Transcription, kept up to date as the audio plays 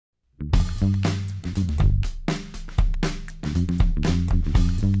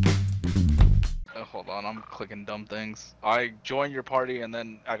clicking dumb things. I joined your party and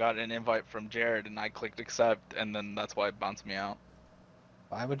then I got an invite from Jared and I clicked accept and then that's why it bounced me out.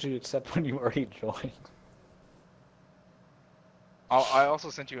 Why would you accept when you already joined? I also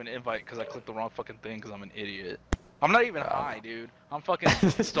sent you an invite because I clicked the wrong fucking thing because I'm an idiot. I'm not even high, dude. I'm fucking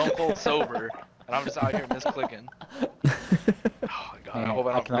stone cold sober and I'm just out here misclicking. Oh my god, Man, I hope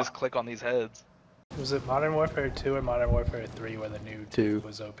I don't cannot... misclick on these heads. Was it Modern Warfare 2 or Modern Warfare 3 where the new 2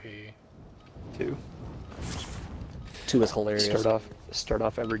 was OP? 2. 2 is hilarious. Start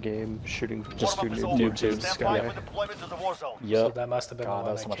off every game shooting just through noob to the sky. Yep. So that must have been God, the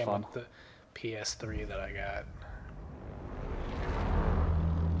one that's that so came much with the PS3 that I got.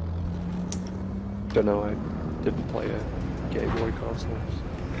 Don't know, I didn't play a Game Boy console.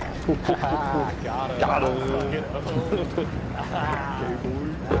 Got him. Got him.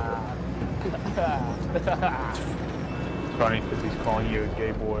 It's funny because he's calling you a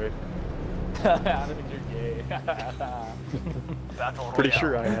gay boy. I don't think you're gay. Pretty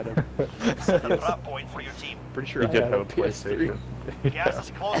sure I had a. Set the drop point for your team. Pretty sure You I did had have a a PlayStation. Gas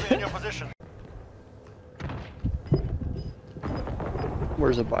is closing in your position.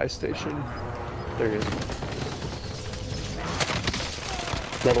 Where's a buy station? There he is.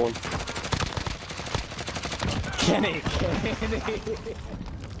 Another one. Kenny.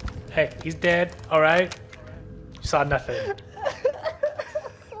 Hey, he's dead. All right. You saw nothing.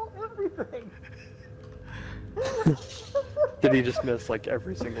 Everything. Did he just miss like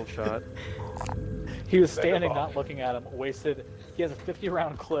every single shot? He was standing, not looking at him. Wasted. He has 50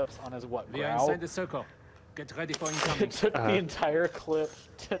 round clips on his what? We are brow? inside the circle. Get ready for incoming. It took the entire clip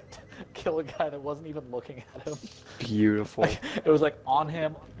to kill a guy that wasn't even looking at him. Beautiful. It was like on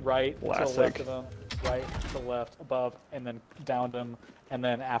him, right to the left Classic. of him, right to left, above, and then downed him. And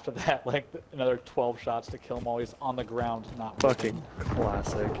then after that, like another 12 shots to kill him while he's on the ground, not Fucking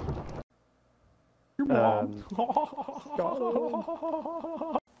classic. Money,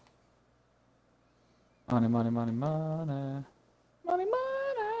 money, money, money. Money, money.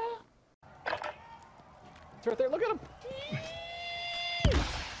 It's right there, look at him!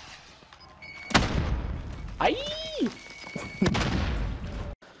 Aye!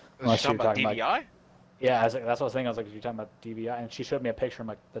 Unless you're talking about DBI? Yeah, that's what I was thinking. I was like, you're talking about DBI, and she showed me a picture. I'm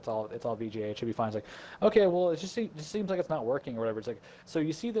like, it's all VGA. It should be fine. It's like, okay, well, it just seems like it's not working or whatever. It's like, so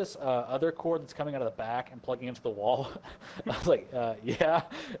you see this other cord that's coming out of the back and plugging into the wall? I was like, yeah.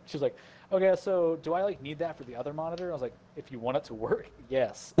 She was like, okay, so do I like need that for the other monitor? I was like, if you want it to work,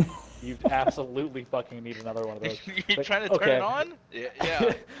 yes. You absolutely fucking need another one of those. You're like, trying to turn it on?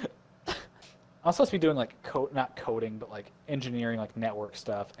 Yeah. I'm supposed to be doing like not coding, but like engineering, like network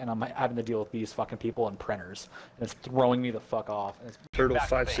stuff, and I'm having to deal with these fucking people and printers, and it's throwing me the fuck off. And it's... Turtle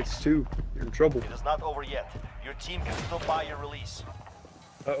 562, you're in trouble. It is not over yet. Your team can still buy your release.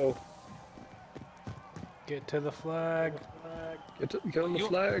 Uh-oh. Get to the flag. Get on the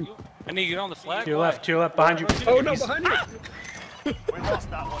flag. I need to get on the flag. To your left, behind you. Oh no, behind you! We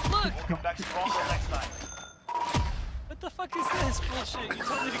lost that one. We'll come back stronger next time. What the fuck is this bullshit? You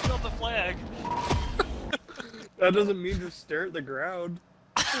told me to get on the flag. That doesn't mean just stare at the ground.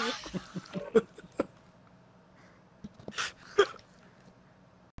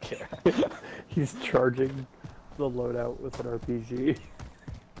 He's charging the loadout with an RPG.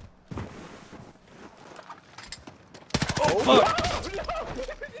 Oh fuck!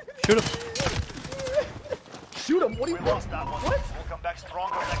 Shoot him. Shoot him! What do you We lost that one. We'll come back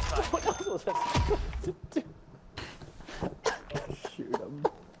stronger next time. What else was that? Shoot him.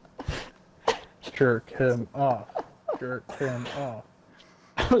 Jerk him off. Jerk him off.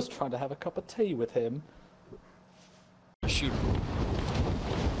 I was trying to have a cup of tea with him. Shoot.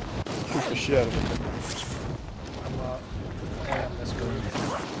 Shoot the shit out of him. I'm on this group.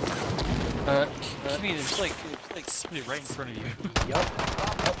 I mean, it's like somebody right in front of you. Yup.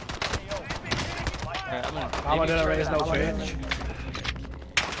 I'm gonna raise no bitch.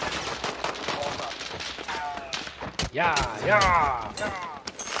 Yeah.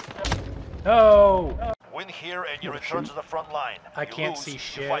 No. Win here and you return to the front line. I You can't lose, see your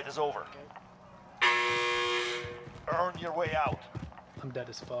shit. fight is over. Earn your way out. I'm dead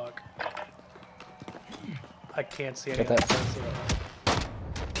as fuck. I can't see Get anything. that.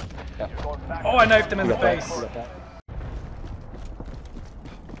 You're going back. Oh, I knifed him in the You got that, face. you got that.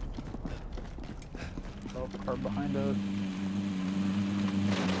 Oh, car behind us.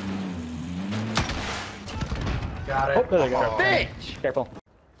 Got it. Oh, there they go. Bitch! Careful.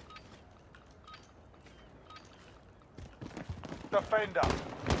 Defender.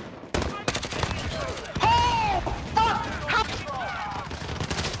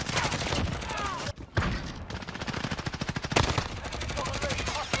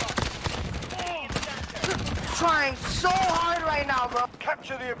 trying so hard right now, bro.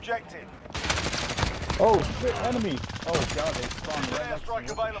 Capture the objective. Oh shit, enemy! Oh god, they spawned right next to Airstrike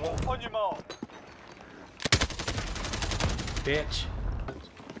me. available. On your mark. Bitch.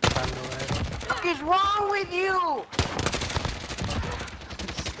 Time to land. What is wrong with you?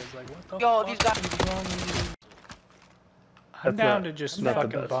 It's like, what the Yo, fuck these guys. is wrong with you? I'm That's down not- to just not the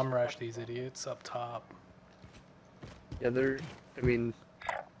fucking best. bum rush these idiots up top. Yeah, they're. I mean,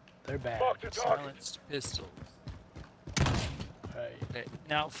 They're bad. Silenced pistols. Right. Okay,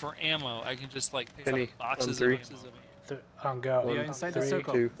 now for ammo, I can just like pick Penny, up boxes on and three. boxes of On go. One, Yeah, inside three, the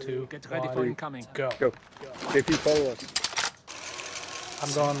circle. Two. Get ready for one, incoming. Go. go. JP, follow us.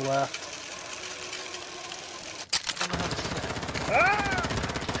 I'm going left.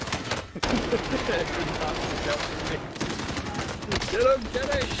 Get him,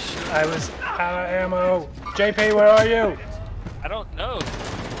 get him! I was out of ammo. JP, where are you? I don't know.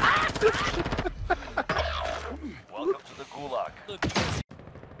 Welcome to the Gulag. Look, you guys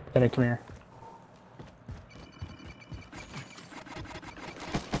Penny, come here.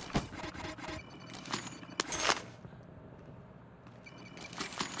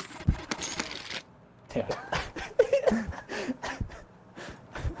 Yeah.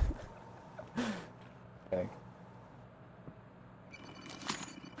 Okay.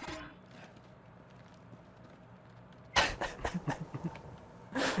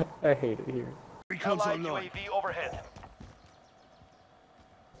 I hate it here. Allied UAV overhead.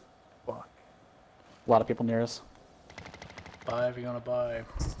 Fuck. A lot of people near us. Buy if you're gonna buy.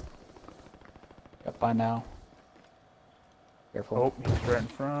 Got by now. Careful. Oh, he's right in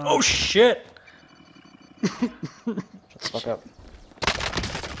front. Oh shit! Shut the fuck up.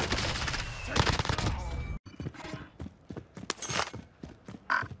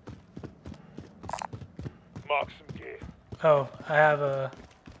 Mark some gear. Oh, I have a.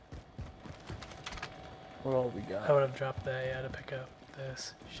 What all we got? I would have dropped that. Yeah, to pick up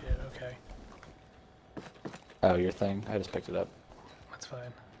this shit. Okay, Oh, your thing? I just picked it up. that's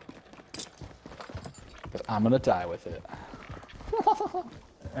fine. 'Cause I'm gonna die with it.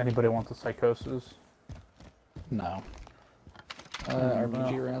 Anybody want the psychosis? No.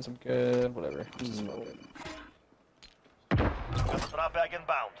 RPG rounds, I'm good. Whatever. Just roll it. Got strap bag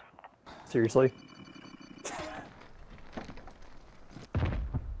inbound. Seriously?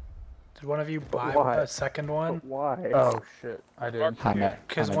 Did one of you buy Why? a second one? Why? Oh shit, I did. Hi, Matt.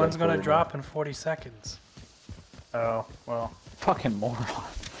 Because I'm one's dead gonna for drop in 40 seconds. Oh, well. Fucking moron.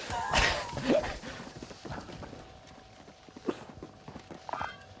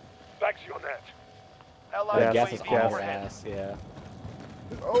 Back to your net. The Allied gas is UAV on your overhead. ass, yeah.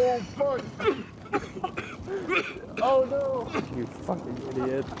 Oh, fuck! oh no! You fucking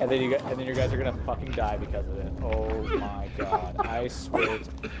idiot. And then you guys are gonna fucking die because of it. Oh my god. I swear.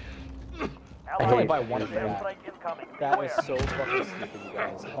 I can only buy one of that. Airstrike incoming. That is Beware. so fucking stupid, you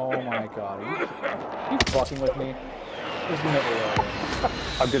guys. Oh my god. Are you fucking with me? There's no way.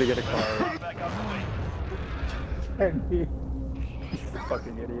 I'm gonna get a car. Back out the way. You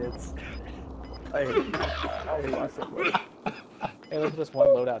fucking idiots. I hate you. I hate you so much. Hey, look at this one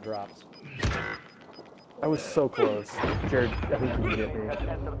loadout drops. I was so close. Jared, I think you can get me. Has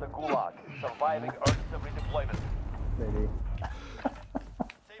entered the Gulag. Surviving earns the redeployment. Maybe.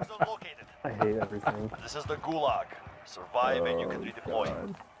 Safe zone located. I hate everything. This is the Gulag. Survive and you can Oh, redeploy.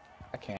 God.